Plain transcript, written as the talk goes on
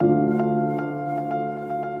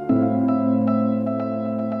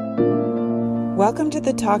Welcome to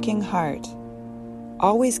the Talking Heart,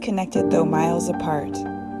 always connected though miles apart.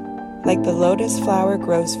 Like the lotus flower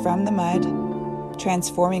grows from the mud,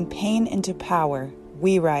 transforming pain into power,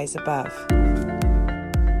 we rise above.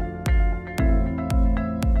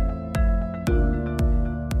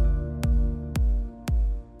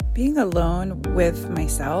 Being alone with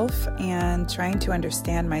myself and trying to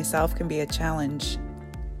understand myself can be a challenge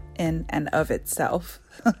in and of itself,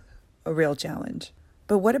 a real challenge.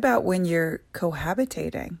 But what about when you're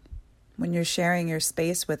cohabitating, when you're sharing your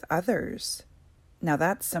space with others? Now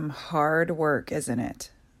that's some hard work, isn't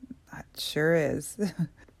it? It sure is.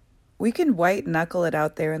 We can white knuckle it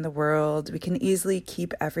out there in the world. We can easily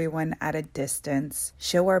keep everyone at a distance,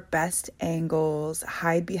 show our best angles,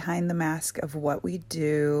 hide behind the mask of what we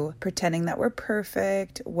do, pretending that we're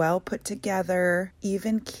perfect, well put together,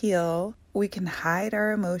 even keel. We can hide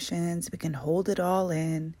our emotions, we can hold it all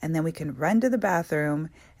in, and then we can run to the bathroom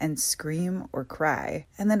and scream or cry,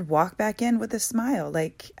 and then walk back in with a smile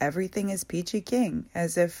like everything is peachy keen,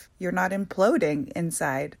 as if you're not imploding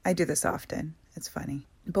inside. I do this often. It's funny.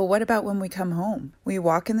 But what about when we come home? We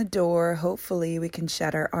walk in the door, hopefully we can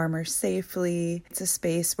shed our armor safely. It's a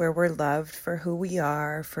space where we're loved for who we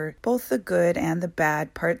are, for both the good and the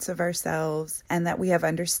bad parts of ourselves, and that we have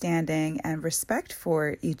understanding and respect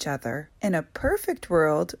for each other. In a perfect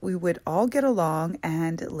world, we would all get along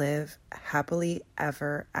and live happily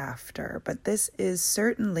ever after. But this is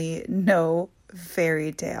certainly no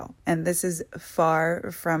fairy tale, and this is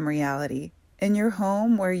far from reality. In your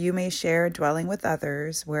home, where you may share a dwelling with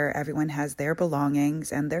others, where everyone has their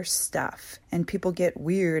belongings and their stuff, and people get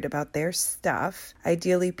weird about their stuff,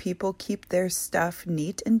 ideally people keep their stuff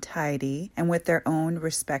neat and tidy and with their own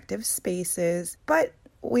respective spaces, but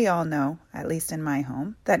we all know, at least in my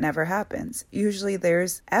home, that never happens. Usually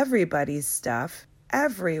there's everybody's stuff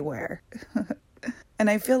everywhere.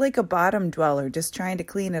 And I feel like a bottom dweller just trying to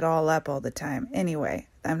clean it all up all the time. Anyway,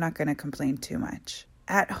 I'm not going to complain too much.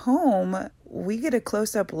 At home, we get a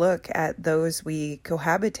close-up look at those we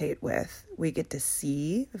cohabitate with. We get to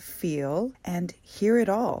see, feel, and hear it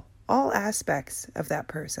all aspects of that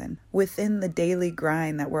person within the daily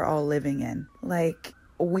grind that we're all living in. Like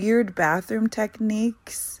weird bathroom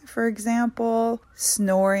techniques, for example,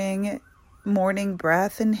 snoring, morning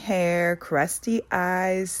breath and hair, crusty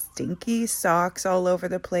eyes, stinky socks all over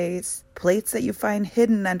the place, plates that you find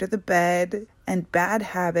hidden under the bed, and bad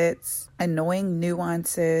habits, annoying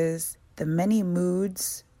nuances, the many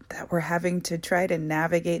moods that we're having to try to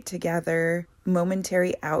navigate together,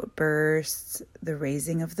 momentary outbursts, the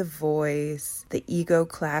raising of the voice, the ego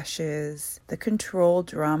clashes, the control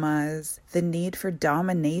dramas, the need for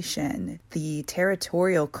domination, the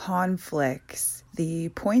territorial conflicts, the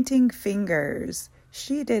pointing fingers.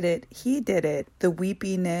 She did it, he did it, the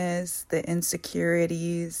weepiness, the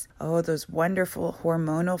insecurities, those wonderful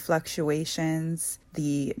hormonal fluctuations,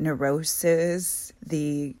 the neurosis,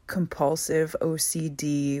 the compulsive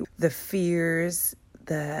OCD, the fears,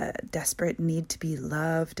 the desperate need to be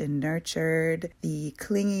loved and nurtured, the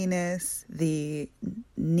clinginess, the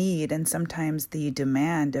need and sometimes the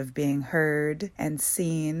demand of being heard and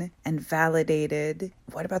seen and validated.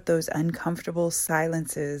 What about those uncomfortable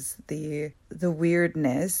silences, the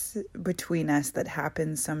weirdness between us that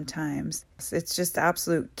happens sometimes? It's just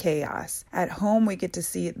absolute chaos. At home, we get to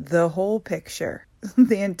see the whole picture.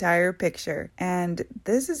 The entire picture. And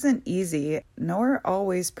this isn't easy, nor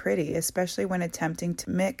always pretty, especially when attempting to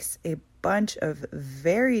mix a bunch of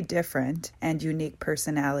very different and unique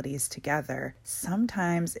personalities together.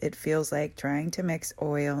 Sometimes it feels like trying to mix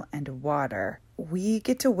oil and water. We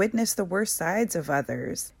get to witness the worst sides of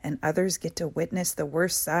others, and others get to witness the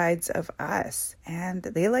worst sides of us. And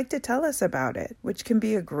they like to tell us about it, which can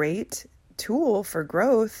be a great tool for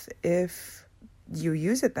growth if you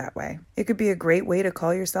use it that way. It could be a great way to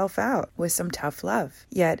call yourself out with some tough love.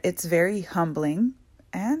 Yet it's very humbling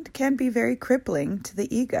and can be very crippling to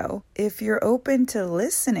the ego. If you're open to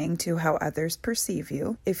listening to how others perceive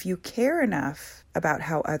you, if you care enough about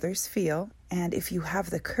how others feel, and if you have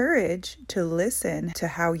the courage to listen to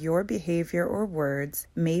how your behavior or words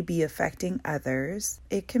may be affecting others,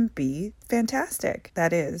 it can be fantastic.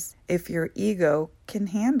 That is, if your ego can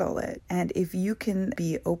handle it. And if you can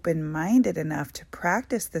be open-minded enough to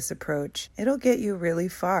practice this approach, it'll get you really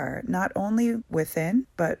far, not only within,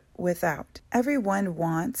 but without. Everyone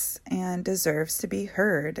wants and deserves to be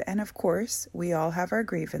heard. And of course, we all have our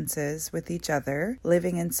grievances with each other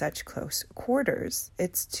living in such close quarters.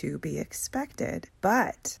 It's to be expected. expected.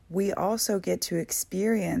 But we also get to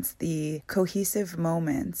experience the cohesive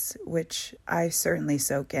moments, which I certainly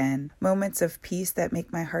soak in. Moments of peace that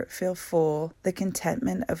make my heart feel full, the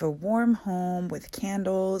contentment of a warm home with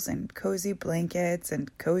candles and cozy blankets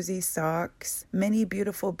and cozy socks, many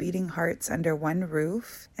beautiful beating hearts under one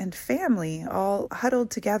roof, and family all huddled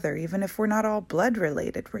together. Even if we're not all blood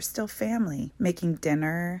related, we're still family. Making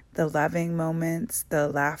dinner, the loving moments, the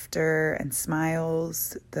laughter and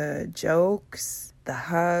smiles, the jokes, the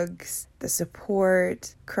hugs, the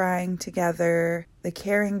support, crying together, the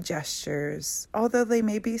caring gestures. Although they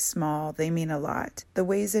may be small, they mean a lot. The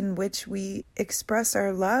ways in which we express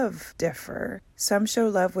our love differ. Some show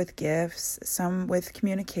love with gifts, some with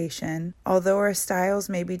communication. Although our styles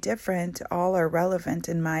may be different, all are relevant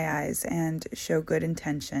in my eyes and show good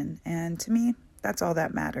intention. And to me, that's all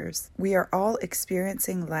that matters. We are all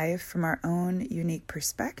experiencing life from our own unique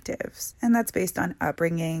perspectives, and that's based on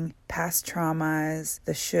upbringing, past traumas,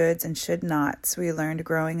 the shoulds and should nots we learned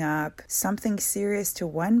growing up. Something serious to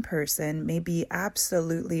one person may be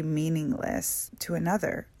absolutely meaningless to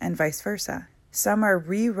another, and vice versa. Some are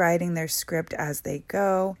rewriting their script as they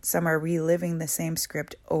go. Some are reliving the same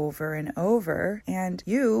script over and over. And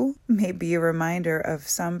you may be a reminder of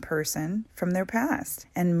some person from their past.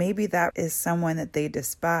 And maybe that is someone that they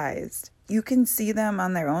despised. You can see them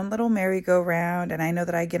on their own little merry-go-round, and I know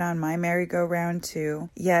that I get on my merry-go-round too.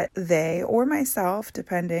 Yet they, or myself,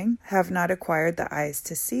 depending, have not acquired the eyes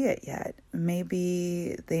to see it yet.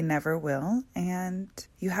 Maybe they never will, and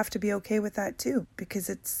you have to be okay with that too, because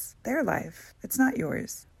it's their life. It's not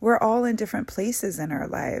yours. We're all in different places in our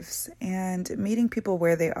lives, and meeting people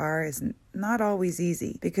where they are is not always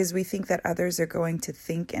easy because we think that others are going to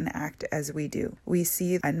think and act as we do. We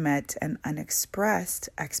see unmet and unexpressed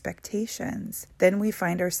expectations. Then we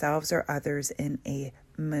find ourselves or others in a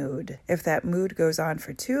mood. If that mood goes on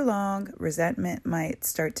for too long, resentment might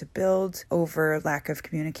start to build over lack of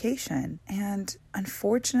communication. And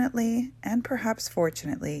unfortunately, and perhaps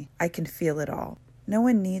fortunately, I can feel it all. No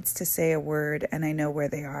one needs to say a word, and I know where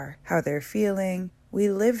they are, how they're feeling. We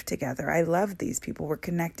live together. I love these people. We're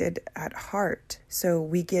connected at heart, so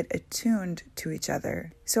we get attuned to each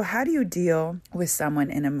other. So how do you deal with someone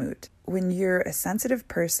in a mood? When you're a sensitive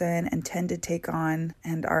person and tend to take on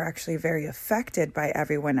and are actually very affected by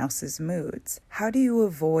everyone else's moods, how do you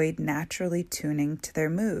avoid naturally tuning to their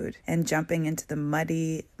mood and jumping into the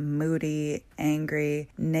muddy, moody, angry,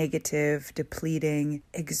 negative, depleting,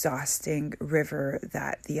 exhausting river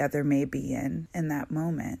that the other may be in that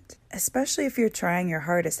moment? Especially if you're trying your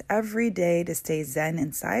hardest every day to stay zen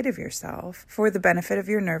inside of yourself for the benefit of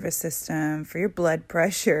your nervous system, for your blood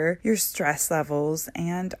pressure, your stress levels,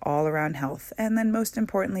 and all around health. And then most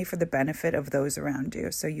importantly, for the benefit of those around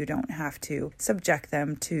you, so you don't have to subject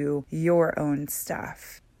them to your own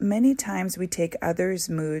stuff. Many times we take others'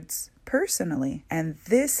 moods personally, and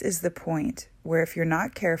this is the point where if you're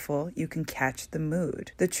not careful, you can catch the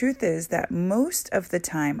mood. The truth is that most of the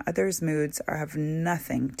time, others' moods have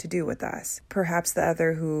nothing to do with us. Perhaps the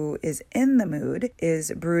other who is in the mood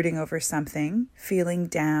is brooding over something, feeling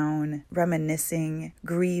down, reminiscing,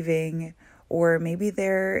 grieving, or maybe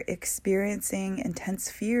they're experiencing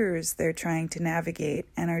intense fears they're trying to navigate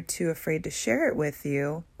and are too afraid to share it with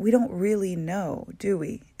you. We don't really know, do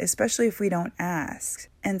we? Especially if we don't ask.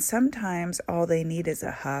 And sometimes all they need is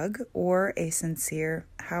a hug or a sincere,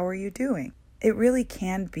 "How are you doing?" It really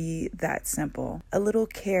can be that simple. A little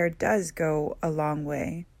care does go a long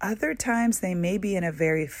way. Other times they may be in a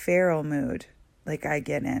very feral mood, like I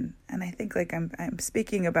get in. And I think I'm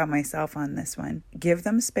speaking about myself on this one. Give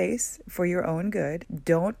them space for your own good.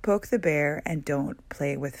 Don't poke the bear and don't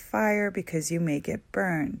play with fire because you may get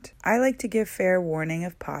burned. I like to give fair warning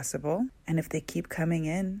if possible. And if they keep coming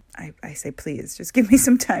in, I say, please, just give me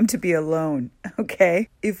some time to be alone, okay?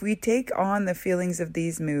 If we take on the feelings of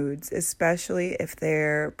these moods, especially if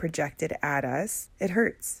they're projected at us, it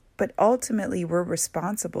hurts. But ultimately, we're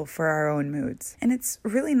responsible for our own moods. And it's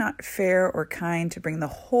really not fair or kind to bring the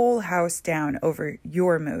whole house down over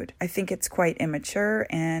your mood. I think it's quite immature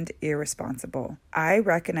and irresponsible. I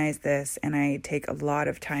recognize this and I take a lot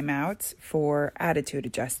of time out for attitude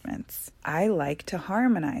adjustments. I like to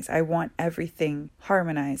harmonize. I want everything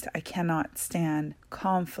harmonized. I cannot stand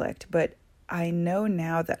conflict, but I know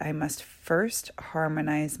now that I must first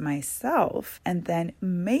harmonize myself, and then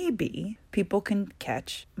maybe people can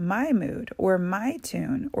catch my mood or my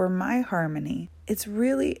tune or my harmony. It's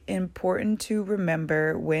really important to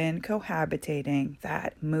remember when cohabitating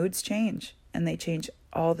that moods change, and they change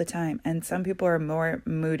all the time. And some people are more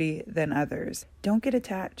moody than others. Don't get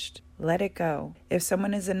attached. Let it go. If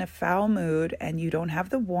someone is in a foul mood and you don't have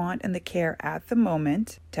the want and the care at the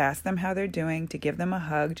moment to ask them how they're doing, to give them a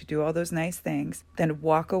hug, to do all those nice things, then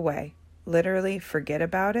walk away. Literally forget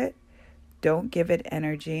about it. Don't give it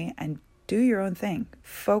energy and do your own thing.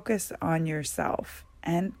 Focus on yourself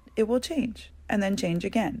and it will change and then change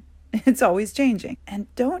again. It's always changing. And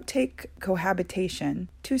don't take cohabitation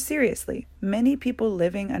too seriously. Many people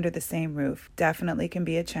living under the same roof definitely can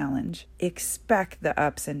be a challenge. Expect the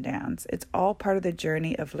ups and downs. It's all part of the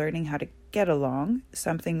journey of learning how to get along,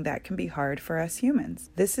 something that can be hard for us humans.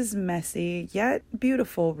 This is messy yet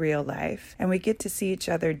beautiful real life, and we get to see each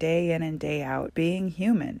other day in and day out being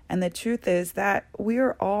human. And the truth is that we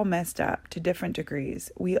are all messed up to different degrees.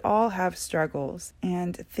 We all have struggles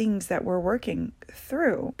and things that we're working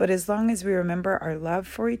through. But as long as we remember our love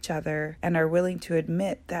for each other and are willing to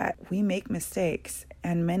admit that we make mistakes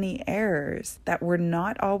and many errors, that we're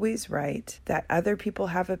not always right, that other people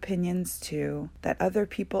have opinions too, that other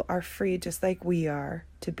people are free just like we are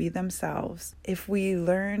to be themselves. If we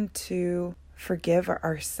learn to forgive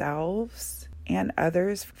ourselves and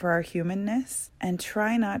others for our humanness and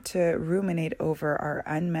try not to ruminate over our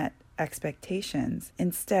unmet expectations,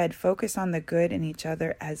 instead focus on the good in each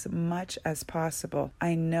other as much as possible.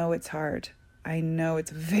 I know it's hard. I know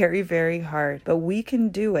it's very, very hard, but we can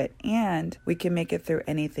do it, and we can make it through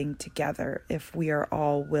anything together if we are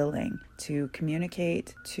all willing to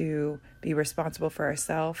communicate, to be responsible for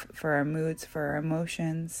ourselves, for our moods, for our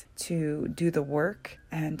emotions, to do the work,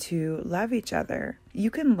 and to love each other.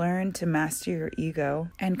 You can learn to master your ego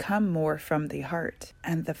and come more from the heart.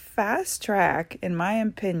 And the fast track, in my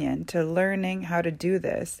opinion, to learning how to do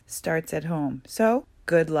this starts at home. So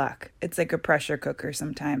good luck. It's like a pressure cooker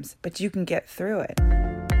sometimes, but you can get through it.